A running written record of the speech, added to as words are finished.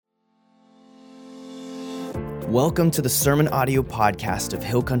Welcome to the Sermon Audio Podcast of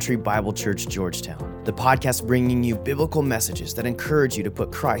Hill Country Bible Church, Georgetown. The podcast bringing you biblical messages that encourage you to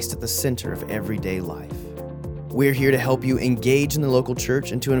put Christ at the center of everyday life. We're here to help you engage in the local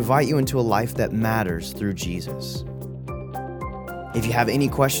church and to invite you into a life that matters through Jesus. If you have any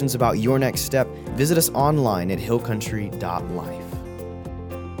questions about your next step, visit us online at hillcountry.life.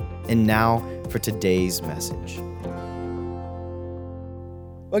 And now for today's message.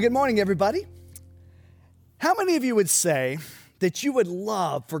 Well, good morning, everybody. How many of you would say that you would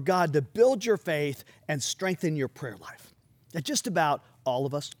love for God to build your faith and strengthen your prayer life? Just about all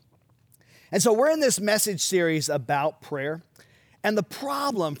of us. And so we're in this message series about prayer. And the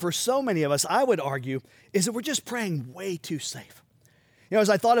problem for so many of us, I would argue, is that we're just praying way too safe. You know,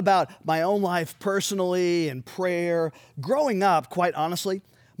 as I thought about my own life personally and prayer, growing up, quite honestly,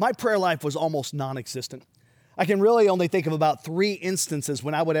 my prayer life was almost non-existent. I can really only think of about 3 instances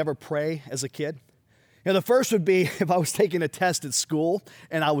when I would ever pray as a kid. You know, the first would be if I was taking a test at school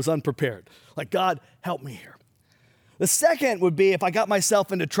and I was unprepared. Like, God, help me here. The second would be if I got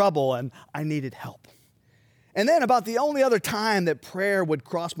myself into trouble and I needed help. And then about the only other time that prayer would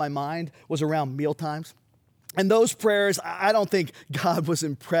cross my mind was around meal times. And those prayers, I don't think God was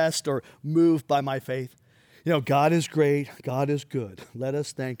impressed or moved by my faith. You know, God is great, God is good. Let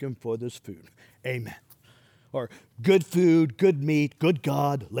us thank Him for this food. Amen. Or good food, good meat, good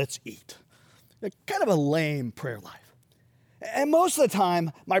God, let's eat. Kind of a lame prayer life. And most of the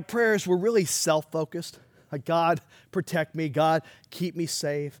time, my prayers were really self-focused. Like, God, protect me. God, keep me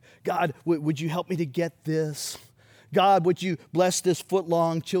safe. God, would you help me to get this? God, would you bless this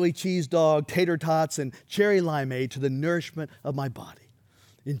foot-long chili cheese dog, tater tots, and cherry limeade to the nourishment of my body?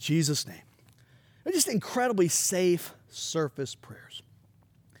 In Jesus' name. They're just incredibly safe surface prayers.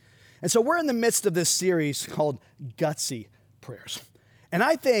 And so we're in the midst of this series called Gutsy Prayers. And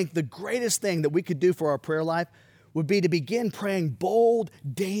I think the greatest thing that we could do for our prayer life would be to begin praying bold,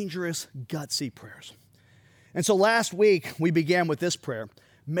 dangerous, gutsy prayers. And so last week, we began with this prayer: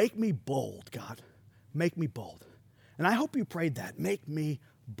 make me bold, God. Make me bold. And I hope you prayed that. Make me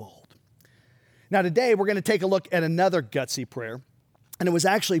bold. Now today, we're going to take a look at another gutsy prayer. And it was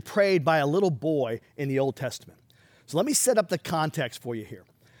actually prayed by a little boy in the Old Testament. So let me set up the context for you here.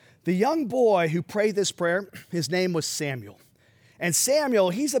 The young boy who prayed this prayer, his name was Samuel. And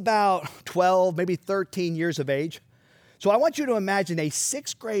Samuel, he's about 12, maybe 13 years of age. So I want you to imagine a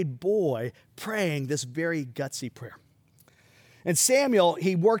 6th grade boy praying this very gutsy prayer. And Samuel,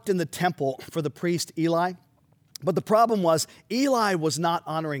 he worked in the temple for the priest Eli. But the problem was Eli was not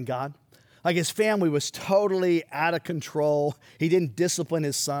honoring God. Like, his family was totally out of control. He didn't discipline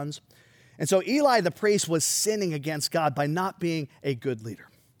his sons. And so Eli the priest was sinning against God by not being a good leader.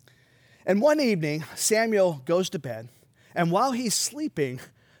 And one evening, Samuel goes to bed. And while he's sleeping,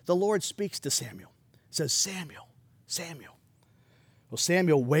 the Lord speaks to Samuel. Says, Samuel, Samuel. Well,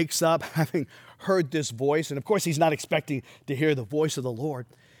 Samuel wakes up having heard this voice. And of course, he's not expecting to hear the voice of the Lord.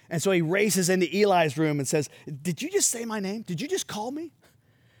 And so he races into Eli's room and says, did you just say my name? Did you just call me?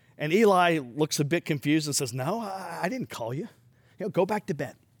 And Eli looks a bit confused and says, no, I didn't call you. You know, go back to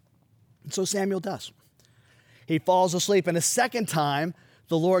bed. And so Samuel does. He falls asleep. And a second time,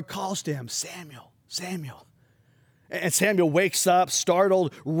 the Lord calls to him, Samuel, Samuel. And Samuel wakes up,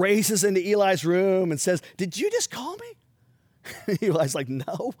 startled, races into Eli's room and says, did you just call me? Eli's like,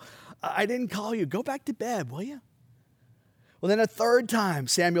 no, I didn't call you. Go back to bed, will you? Well, then a third time,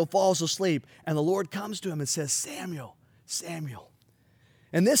 Samuel falls asleep, and the Lord comes to him and says, Samuel, Samuel.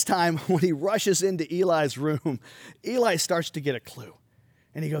 And this time, when he rushes into Eli's room, Eli starts to get a clue.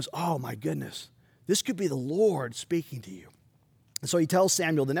 And he goes, oh, my goodness, this could be the Lord speaking to you. And so he tells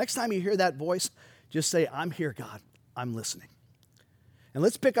Samuel, the next time you hear that voice, just say, I'm here, God. I'm listening. And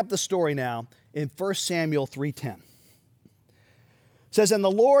let's pick up the story now in 1 Samuel 3:10. It says, and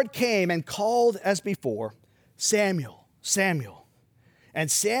the Lord came and called as before, Samuel, Samuel. And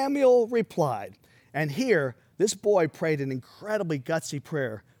Samuel replied. And here, this boy prayed an incredibly gutsy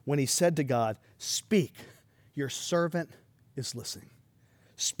prayer when he said to God, speak, your servant is listening.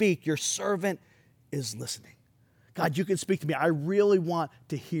 Speak, your servant is listening. God, you can speak to me. I really want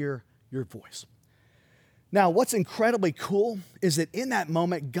to hear your voice. Now, what's incredibly cool is that in that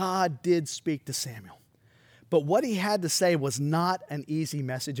moment, God did speak to Samuel. But what he had to say was not an easy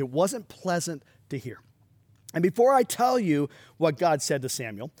message. It wasn't pleasant to hear. And before I tell you what God said to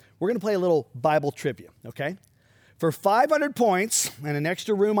Samuel, we're going to play a little Bible trivia, okay? For 500 points and an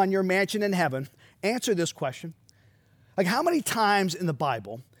extra room on your mansion in heaven, answer this question. Like, how many times in the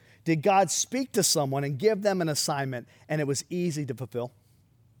Bible did God speak to someone and give them an assignment and it was easy to fulfill?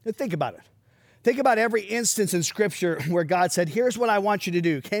 Think about it. Think about every instance in Scripture where God said, here's what I want you to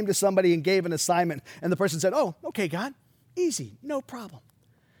do. Came to somebody and gave an assignment, and the person said, oh, okay, God, easy, no problem.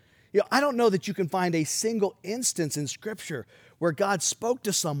 I don't know that you can find a single instance in Scripture where God spoke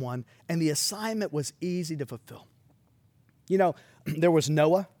to someone and the assignment was easy to fulfill. There was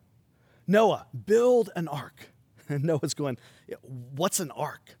Noah. Noah, build an ark. And Noah's going, what's an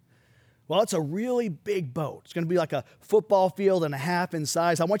ark? Well, it's a really big boat. It's going to be like a football field and a half in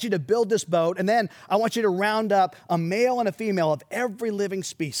size. I want you to build this boat, and then I want you to round up a male and a female of every living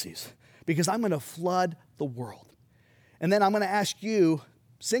species, because I'm going to flood the world. And then I'm going to ask you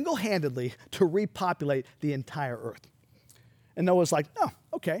single-handedly to repopulate the entire earth. And Noah's like, oh,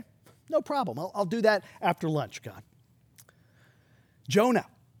 okay, no problem. I'll do that after lunch, God. Jonah.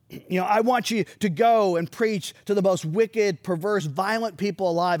 I want you to go and preach to the most wicked, perverse, violent people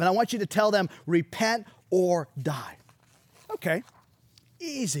alive. And I want you to tell them, repent or die. Okay,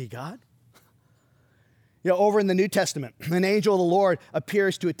 easy, God. Over in the New Testament, an angel of the Lord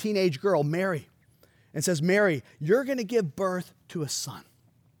appears to a teenage girl, Mary, and says, Mary, you're going to give birth to a son.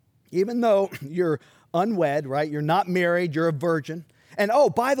 Even though you're unwed, right? You're not married, you're a virgin. And oh,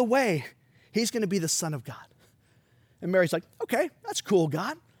 by the way, he's going to be the Son of God. And Mary's like, okay, that's cool,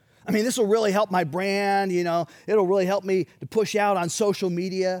 God. I mean, this will really help my brand, it'll really help me to push out on social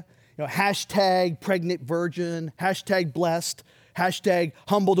media, hashtag pregnant virgin, hashtag blessed, hashtag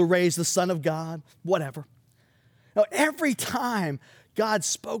humble to raise the Son of God, whatever. Now, every time God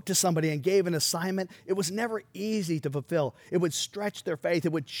spoke to somebody and gave an assignment, it was never easy to fulfill. It would stretch their faith.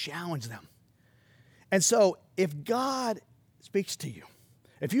 It would challenge them. And so if God speaks to you,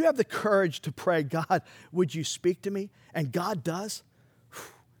 if you have the courage to pray, God, would you speak to me? And God does.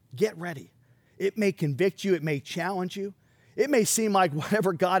 Get ready. It may convict you. It may challenge you. It may seem like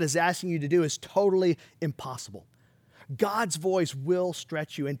whatever God is asking you to do is totally impossible. God's voice will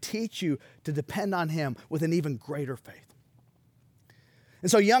stretch you and teach you to depend on Him with an even greater faith. And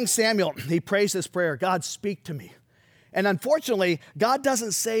so young Samuel, he prays this prayer, God, speak to me. And unfortunately, God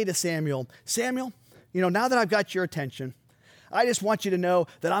doesn't say to Samuel, now that I've got your attention, I just want you to know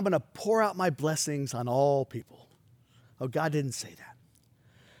that I'm going to pour out my blessings on all people. Oh, God didn't say that.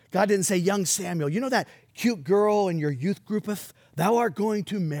 God didn't say, young Samuel, that cute girl in your youth groupeth, thou art going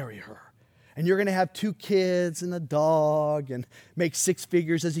to marry her. And you're going to have 2 kids and a dog and make 6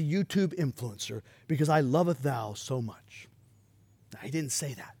 figures as a YouTube influencer because I loveth thou so much. No, he didn't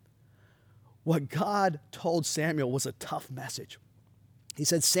say that. What God told Samuel was a tough message. He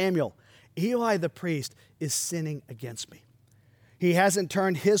said, Samuel, Eli the priest is sinning against me. He hasn't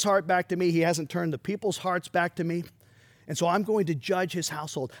turned his heart back to me. He hasn't turned the people's hearts back to me. And so I'm going to judge his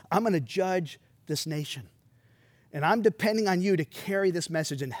household. I'm going to judge this nation. And I'm depending on you to carry this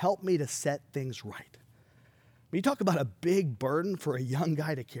message and help me to set things right. When you talk about a big burden for a young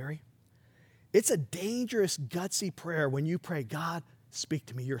guy to carry, it's a dangerous, gutsy prayer when you pray, God, speak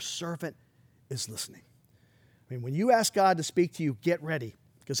to me. Your servant is listening. I mean, when you ask God to speak to you, get ready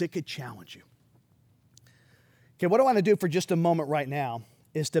because it could challenge you. Okay, what I want to do for just a moment right now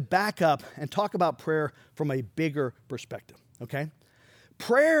is to back up and talk about prayer from a bigger perspective, okay?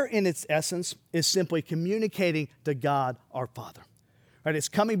 Prayer in its essence is simply communicating to God our Father, right? It's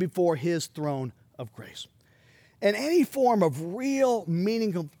coming before His throne of grace. And any form of real,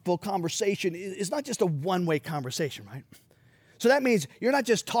 meaningful conversation is not just a one-way conversation, right? So that means you're not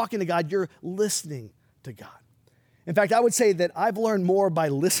just talking to God, you're listening to God. In fact, I would say that I've learned more by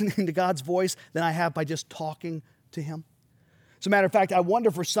listening to God's voice than I have by just talking to Him. As a matter of fact, I wonder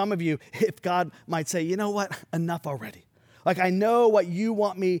for some of you if God might say, you know what, enough already. Like I know what you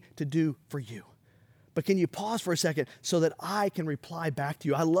want me to do for you. But can you pause for a second so that I can reply back to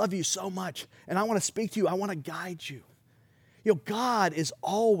you? I love you so much, and I want to speak to you. I want to guide you. God is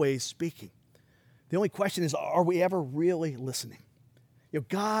always speaking. The only question is, are we ever really listening?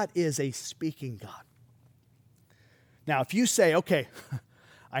 God is a speaking God. Now, if you say, okay,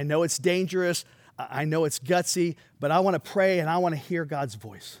 I know it's dangerous, I know it's gutsy, but I want to pray and I want to hear God's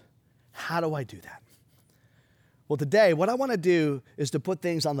voice. How do I do that? Well, today, what I want to do is to put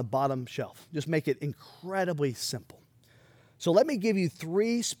things on the bottom shelf. Just make it incredibly simple. So let me give you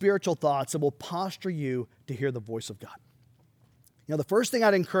 3 spiritual thoughts that will posture you to hear the voice of God. The first thing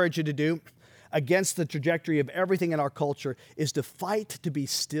I'd encourage you to do against the trajectory of everything in our culture is to fight to be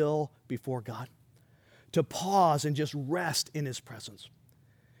still before God, to pause and just rest in His presence.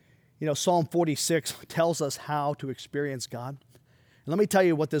 Psalm 46 tells us how to experience God. And let me tell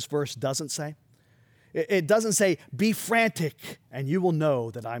you what this verse doesn't say. It doesn't say, be frantic and you will know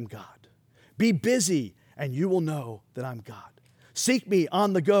that I'm God. Be busy and you will know that I'm God. Seek me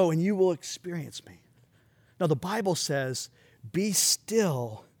on the go and you will experience me. No, the Bible says, be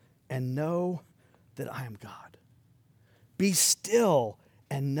still and know that I am God. Be still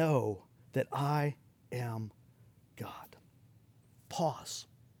and know that I am God. Pause.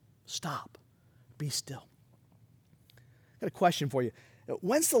 Stop. Be still. I got a question for you.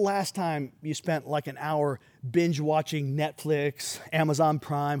 When's the last time you spent like an hour binge watching Netflix, Amazon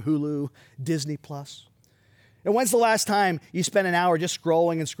Prime, Hulu, Disney Plus? And when's the last time you spent an hour just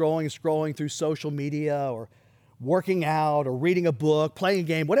scrolling through social media or working out or reading a book, playing a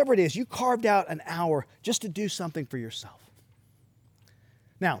game, whatever it is, you carved out an hour just to do something for yourself?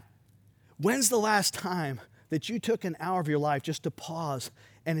 Now, when's the last time that you took an hour of your life just to pause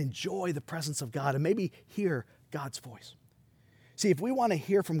and enjoy the presence of God and maybe hear God's voice? See, if we want to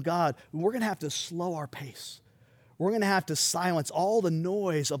hear from God, we're going to have to slow our pace. We're going to have to silence all the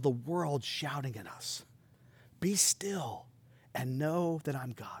noise of the world shouting at us. Be still and know that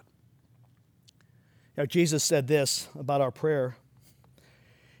I'm God. Now, Jesus said this about our prayer.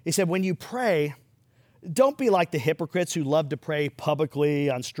 He said, when you pray, don't be like the hypocrites who love to pray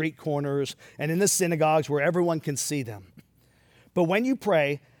publicly on street corners and in the synagogues where everyone can see them. But when you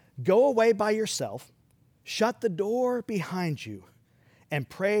pray, go away by yourself, shut the door behind you, and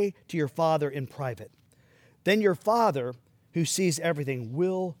pray to your Father in private. Then your Father, who sees everything,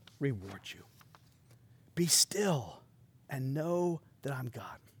 will reward you. Be still and know that I'm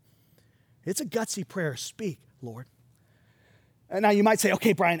God. It's a gutsy prayer. Speak, Lord. And now you might say,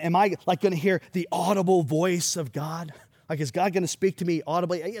 okay, Brian, am I like going to hear the audible voice of God? Like, is God going to speak to me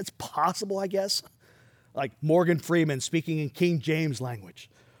audibly? It's possible, I guess. Like Morgan Freeman speaking in King James language.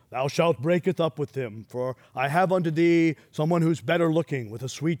 Thou shalt breaketh up with him, for I have unto thee someone who's better looking with a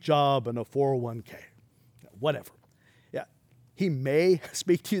sweet job and a 401k. Whatever. Yeah, he may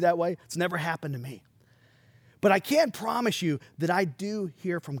speak to you that way. It's never happened to me. But I can promise you that I do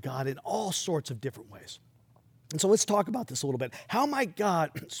hear from God in all sorts of different ways. And so let's talk about this a little bit. How might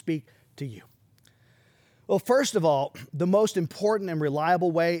God speak to you? Well, first of all, the most important and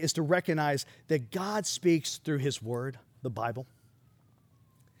reliable way is to recognize that God speaks through his word, the Bible.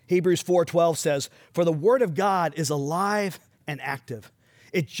 Hebrews 4:12 says, for the word of God is alive and active.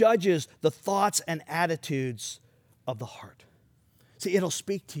 It judges the thoughts and attitudes of the heart. See, it'll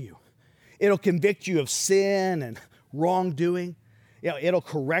speak to you. It'll convict you of sin and wrongdoing. It'll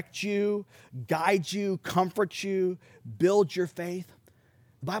correct you, guide you, comfort you, build your faith.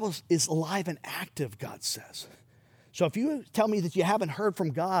 The Bible is alive and active, God says. So if you tell me that you haven't heard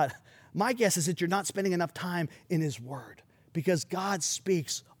from God, my guess is that you're not spending enough time in his word, because God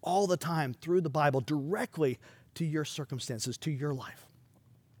speaks all the time through the Bible directly to your circumstances, to your life.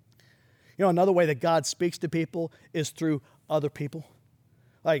 Another way that God speaks to people is through other people.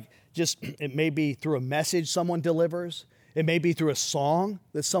 It may be through a message someone delivers. It may be through a song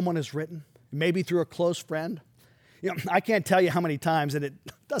that someone has written. It may be through a close friend. I can't tell you how many times, and it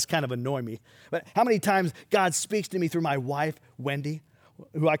does kind of annoy me, but how many times God speaks to me through my wife, Wendy,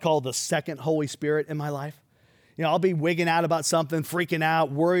 who I call the second Holy Spirit in my life. I'll be wigging out about something, freaking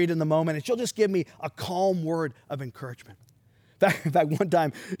out, worried in the moment, and she'll just give me a calm word of encouragement. In fact, one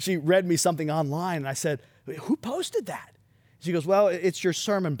time she read me something online, and I said, who posted that? She goes, well, it's your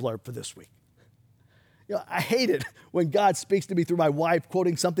sermon blurb for this week. I hate it when God speaks to me through my wife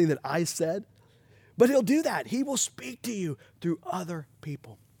quoting something that I said, but he'll do that. He will speak to you through other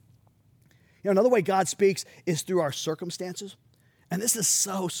people. Another way God speaks is through our circumstances, and this is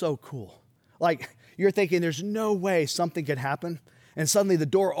so cool. Like, you're thinking there's no way something could happen, and suddenly the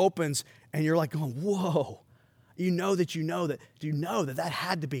door opens, and you're like going, whoa. You know that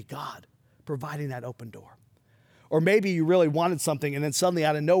had to be God providing that open door. Or maybe you really wanted something, and then suddenly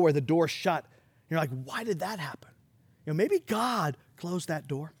out of nowhere, the door shut. You're like, why did that happen? Maybe God closed that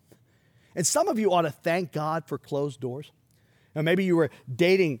door. And some of you ought to thank God for closed doors. Maybe you were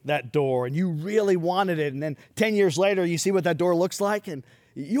dating that door and you really wanted it, and then 10 years later, you see what that door looks like, and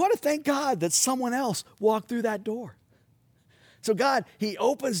you ought to thank God that someone else walked through that door. So God, he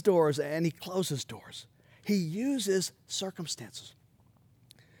opens doors and he closes doors. He uses circumstances.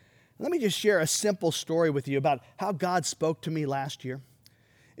 Let me just share a simple story with you about how God spoke to me last year.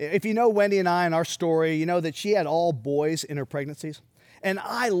 If you know Wendy and I and our story, you know that she had all boys in her pregnancies. And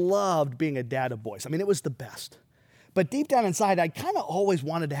I loved being a dad of boys. It was the best. But deep down inside, I kind of always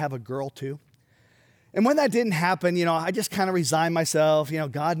wanted to have a girl too. And when that didn't happen, I just kind of resigned myself.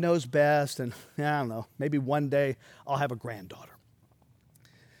 God knows best. And I don't know, maybe one day I'll have a granddaughter.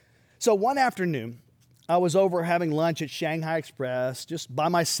 So one afternoon, I was over having lunch at Shanghai Express, just by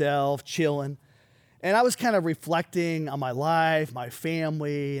myself, chilling. And I was kind of reflecting on my life, my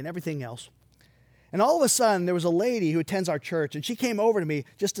family, and everything else. And all of a sudden, there was a lady who attends our church, and she came over to me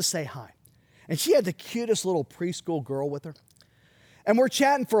just to say hi. And she had the cutest little preschool girl with her. And we're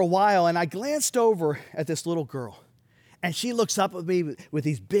chatting for a while, and I glanced over at this little girl. And she looks up at me with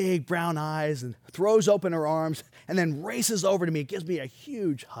these big brown eyes and throws open her arms and then races over to me and gives me a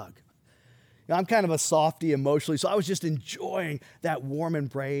huge hug. You know, I'm kind of a softie emotionally, so I was just enjoying that warm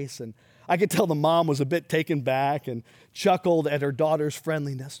embrace. And I could tell the mom was a bit taken back and chuckled at her daughter's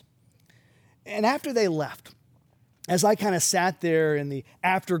friendliness. And after they left, as I kind of sat there in the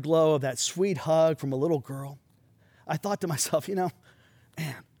afterglow of that sweet hug from a little girl, I thought to myself, man,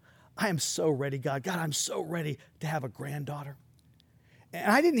 I am so ready, God. God, I'm so ready to have a granddaughter.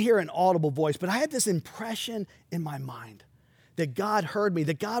 And I didn't hear an audible voice, but I had this impression in my mind that God heard me,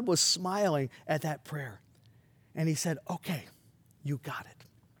 that God was smiling at that prayer. And he said, okay, you got it.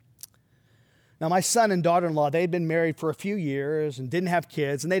 Now, my son and daughter-in-law, they'd been married for a few years and didn't have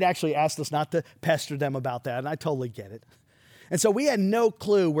kids, and they'd actually asked us not to pester them about that, and I totally get it. And so we had no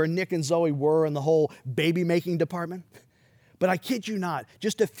clue where Nick and Zoe were in the whole baby-making department. But I kid you not,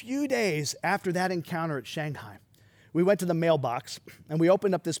 just a few days after that encounter at Shanghai, we went to the mailbox and we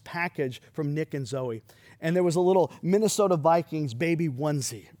opened up this package from Nick and Zoe. And there was a little Minnesota Vikings baby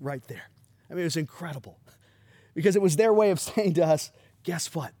onesie right there. I mean, it was incredible because it was their way of saying to us,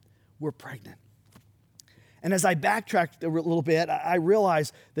 guess what? We're pregnant. And as I backtracked a little bit, I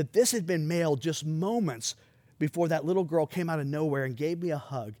realized that this had been mailed just moments before that little girl came out of nowhere and gave me a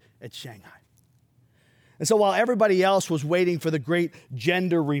hug at Shanghai. And so while everybody else was waiting for the great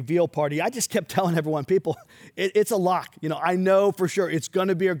gender reveal party, I just kept telling everyone, people, it's a lock. I know for sure it's going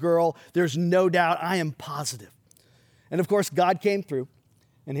to be a girl. There's no doubt. I am positive. And of course, God came through.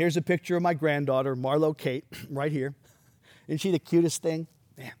 And here's a picture of my granddaughter, Marlo Kate, right here. Isn't she the cutest thing?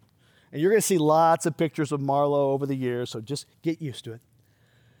 Man. And you're going to see lots of pictures of Marlo over the years, so just get used to it.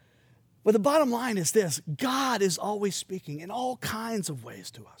 But the bottom line is this: God is always speaking in all kinds of ways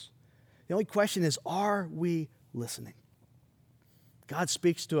to us. The only question is, are we listening? God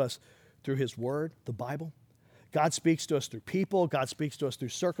speaks to us through his word, the Bible. God speaks to us through people. God speaks to us through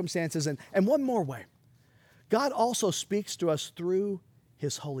circumstances. And one more way. God also speaks to us through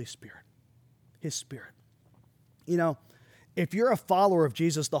his Holy Spirit, his Spirit. If you're a follower of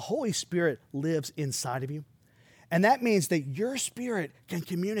Jesus, the Holy Spirit lives inside of you. And that means that your spirit can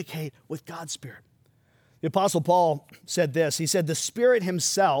communicate with God's Spirit. The Apostle Paul said this. He said, the Spirit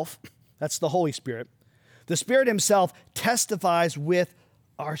himself, that's the Holy Spirit, the Spirit himself testifies with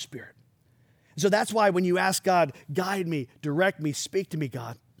our spirit. So that's why when you ask God, guide me, direct me, speak to me,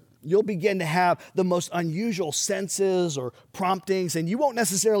 God, you'll begin to have the most unusual senses or promptings, and you won't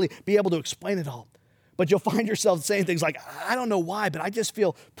necessarily be able to explain it all. But you'll find yourself saying things like, I don't know why, but I just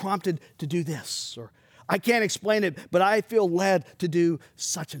feel prompted to do this, or I can't explain it, but I feel led to do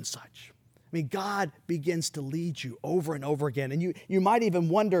such and such. I mean, God begins to lead you over and over again. And you might even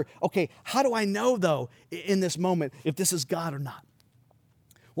wonder, okay, how do I know, though, in this moment, if this is God or not?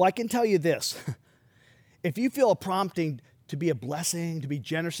 Well, I can tell you this. If you feel a prompting to be a blessing, to be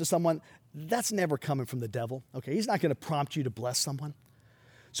generous to someone, that's never coming from the devil, okay? He's not going to prompt you to bless someone.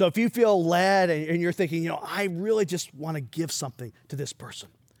 So if you feel led and you're thinking, I really just want to give something to this person,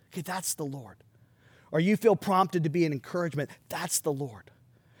 okay, that's the Lord. Or you feel prompted to be an encouragement, that's the Lord.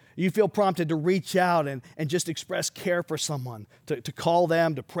 You feel prompted to reach out and just express care for someone, to call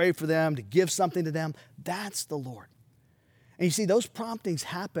them, to pray for them, to give something to them, that's the Lord. And you see, those promptings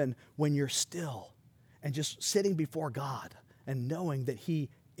happen when you're still and just sitting before God and knowing that he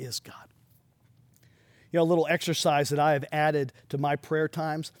is God. A little exercise that I have added to my prayer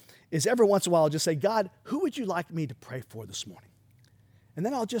times is every once in a while I'll just say, God, who would you like me to pray for this morning? And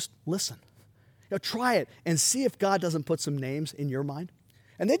then I'll just listen. Try it and see if God doesn't put some names in your mind.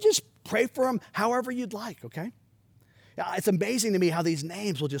 And then just pray for them however you'd like, okay? It's amazing to me how these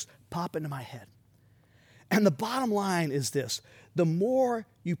names will just pop into my head. And the bottom line is this: the more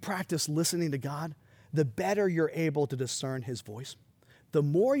you practice listening to God, the better you're able to discern his voice. The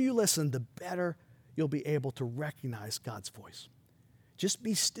more you listen, the better you'll be able to recognize God's voice. Just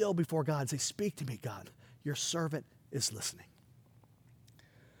be still before God and say, speak to me, God. Your servant is listening.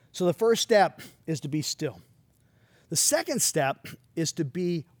 So the first step is to be still. The second step is to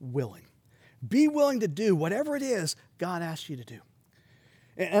be willing. Be willing to do whatever it is God asks you to do.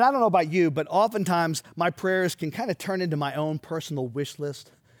 And I don't know about you, but oftentimes my prayers can kind of turn into my own personal wish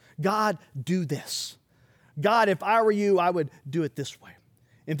list. God, do this. God, if I were you, I would do it this way.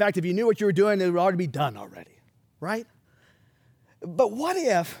 In fact, if you knew what you were doing, it would already be done already, right? But what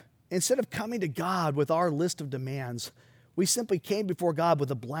if, instead of coming to God with our list of demands, we simply came before God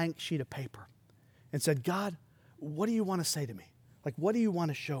with a blank sheet of paper and said, God, what do you want to say to me? Like, what do you want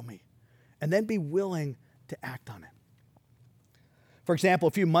to show me? And then be willing to act on it. For example,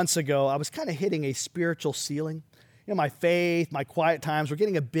 a few months ago, I was kind of hitting a spiritual ceiling My faith, my quiet times were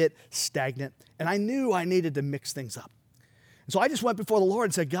getting a bit stagnant, and I knew I needed to mix things up. And so I just went before the Lord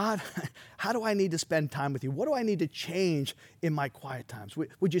and said, God, how do I need to spend time with you? What do I need to change in my quiet times?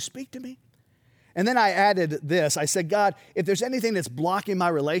 Would you speak to me? And then I added this. I said, God, if there's anything that's blocking my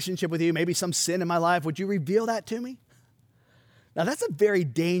relationship with you, maybe some sin in my life, would you reveal that to me? Now, that's a very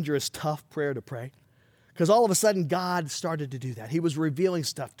dangerous, tough prayer to pray, because all of a sudden, God started to do that. He was revealing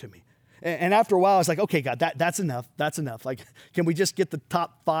stuff to me. And after a while, I was like, okay, God, that's enough. That's enough. Like, can we just get the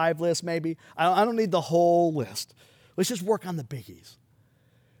top 5 list maybe? I don't need the whole list. Let's just work on the biggies.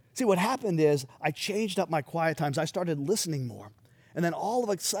 See, what happened is I changed up my quiet times. I started listening more. And then all of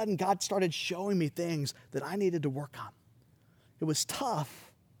a sudden, God started showing me things that I needed to work on. It was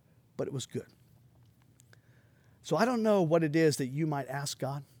tough, but it was good. So I don't know what it is that you might ask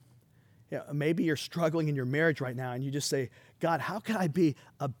God. Maybe you're struggling in your marriage right now and you just say, God, how can I be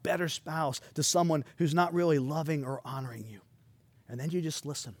a better spouse to someone who's not really loving or honoring you? And then you just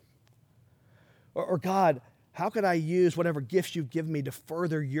listen. Or God, how could I use whatever gifts you've given me to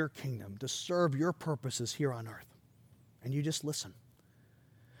further your kingdom, to serve your purposes here on earth? And you just listen.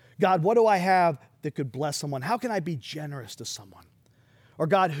 God, what do I have that could bless someone? How can I be generous to someone? Or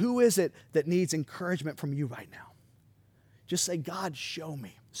God, who is it that needs encouragement from you right now? Just say, God, show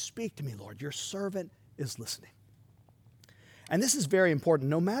me. Speak to me, Lord. Your servant is listening. And this is very important.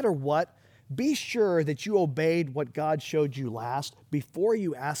 No matter what, be sure that you obeyed what God showed you last before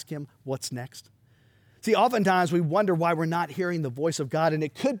you ask him what's next. See, oftentimes we wonder why we're not hearing the voice of God, and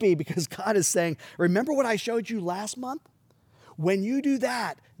it could be because God is saying, remember what I showed you last month? When you do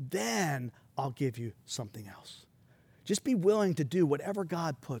that, then I'll give you something else. Just be willing to do whatever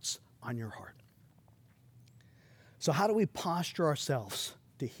God puts on your heart. So how do we posture ourselves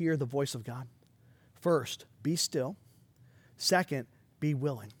to hear the voice of God? First, be still. Second, be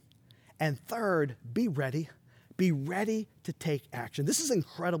willing. And third, be ready. Be ready to take action. This is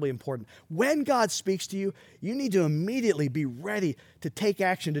incredibly important. When God speaks to you, you need to immediately be ready to take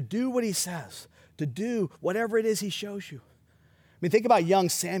action, to do what he says, to do whatever it is he shows you. Think about young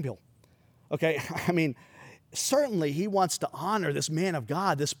Samuel. Okay, certainly he wants to honor this man of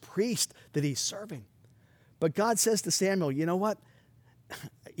God, this priest that he's serving. But God says to Samuel, you know what?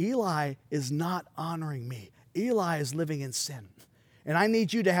 Eli is not honoring me. Eli is living in sin. And I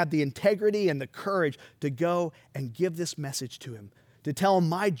need you to have the integrity and the courage to go and give this message to him, to tell him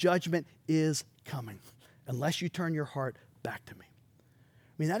my judgment is coming unless you turn your heart back to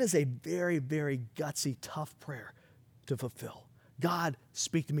me. That is a very, very gutsy, tough prayer to fulfill. God,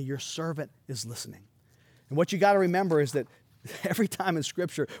 speak to me. Your servant is listening. And what you got to remember is that every time in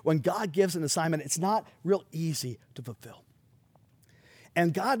Scripture, when God gives an assignment, it's not real easy to fulfill.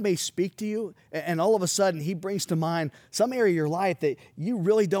 And God may speak to you, and all of a sudden, he brings to mind some area of your life that you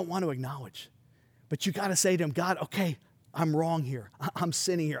really don't want to acknowledge. But you got to say to him, God, okay, I'm wrong here. I'm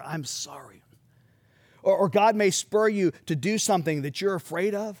sinning here. I'm sorry. Or God may spur you to do something that you're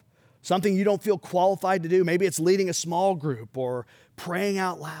afraid of, something you don't feel qualified to do. Maybe it's leading a small group or praying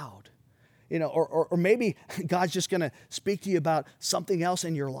out loud. Or maybe God's just going to speak to you about something else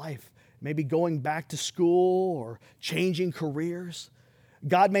in your life, maybe going back to school or changing careers.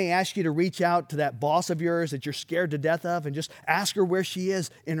 God may ask you to reach out to that boss of yours that you're scared to death of and just ask her where she is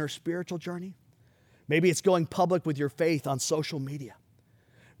in her spiritual journey. Maybe it's going public with your faith on social media.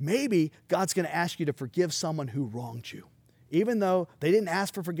 Maybe God's going to ask you to forgive someone who wronged you, even though they didn't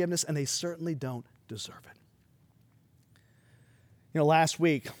ask for forgiveness and they certainly don't deserve it. Last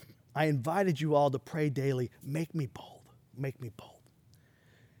week, I invited you all to pray daily, make me bold, make me bold.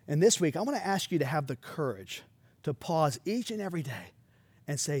 And this week, I want to ask you to have the courage to pause each and every day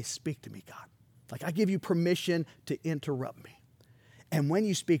and say, speak to me, God. Like, I give you permission to interrupt me. And when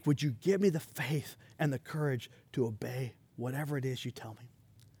you speak, would you give me the faith and the courage to obey whatever it is you tell me?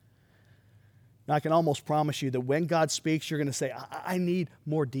 Now, I can almost promise you that when God speaks, you're going to say, I need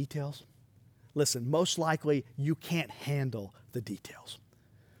more details. Listen, most likely you can't handle the details.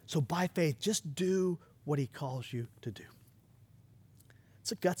 So by faith, just do what he calls you to do.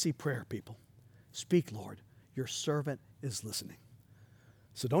 It's a gutsy prayer, people. Speak, Lord. Your servant is listening.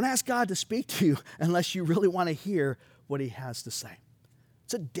 So don't ask God to speak to you unless you really want to hear what he has to say.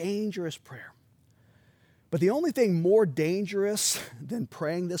 It's a dangerous prayer. But the only thing more dangerous than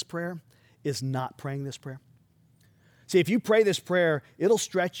praying this prayer is not praying this prayer. See, if you pray this prayer, it'll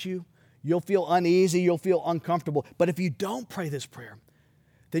stretch you. You'll feel uneasy. You'll feel uncomfortable. But if you don't pray this prayer,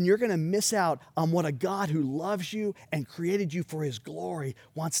 then you're going to miss out on what a God who loves you and created you for his glory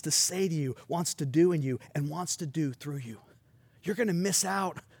wants to say to you, wants to do in you, and wants to do through you. You're going to miss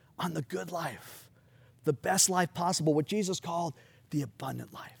out on the good life, the best life possible, what Jesus called the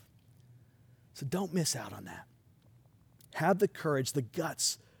abundant life. So don't miss out on that. have the courage, the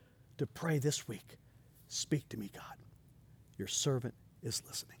guts to pray this week. Speak to me, God. Your servant is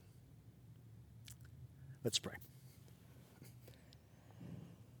listening. Let's pray.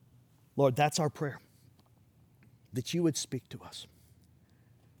 Lord, that's our prayer, that you would speak to us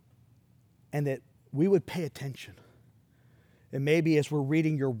and that we would pay attention. And maybe as we're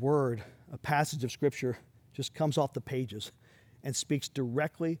reading your word, a passage of Scripture just comes off the pages and speaks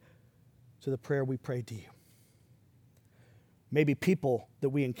directly to the prayer we prayed to you. Maybe people that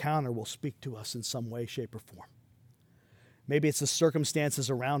we encounter will speak to us in some way, shape, or form. Maybe it's the circumstances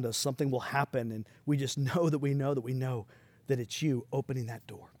around us. Something will happen and we just know that it's you opening that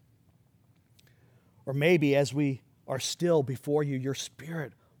door. Or maybe as we are still before you, your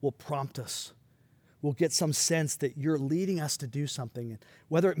Spirit will prompt us. We'll get some sense that you're leading us to do something. And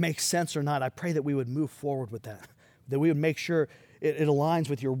whether it makes sense or not, I pray that we would move forward with that we would make sure it aligns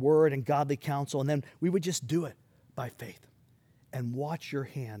with your word and godly counsel, and then we would just do it by faith and watch your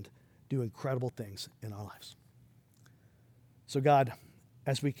hand do incredible things in our lives. So God,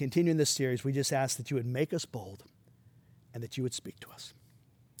 as we continue in this series, we just ask that you would make us bold and that you would speak to us.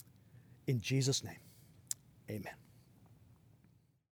 In Jesus' name, amen.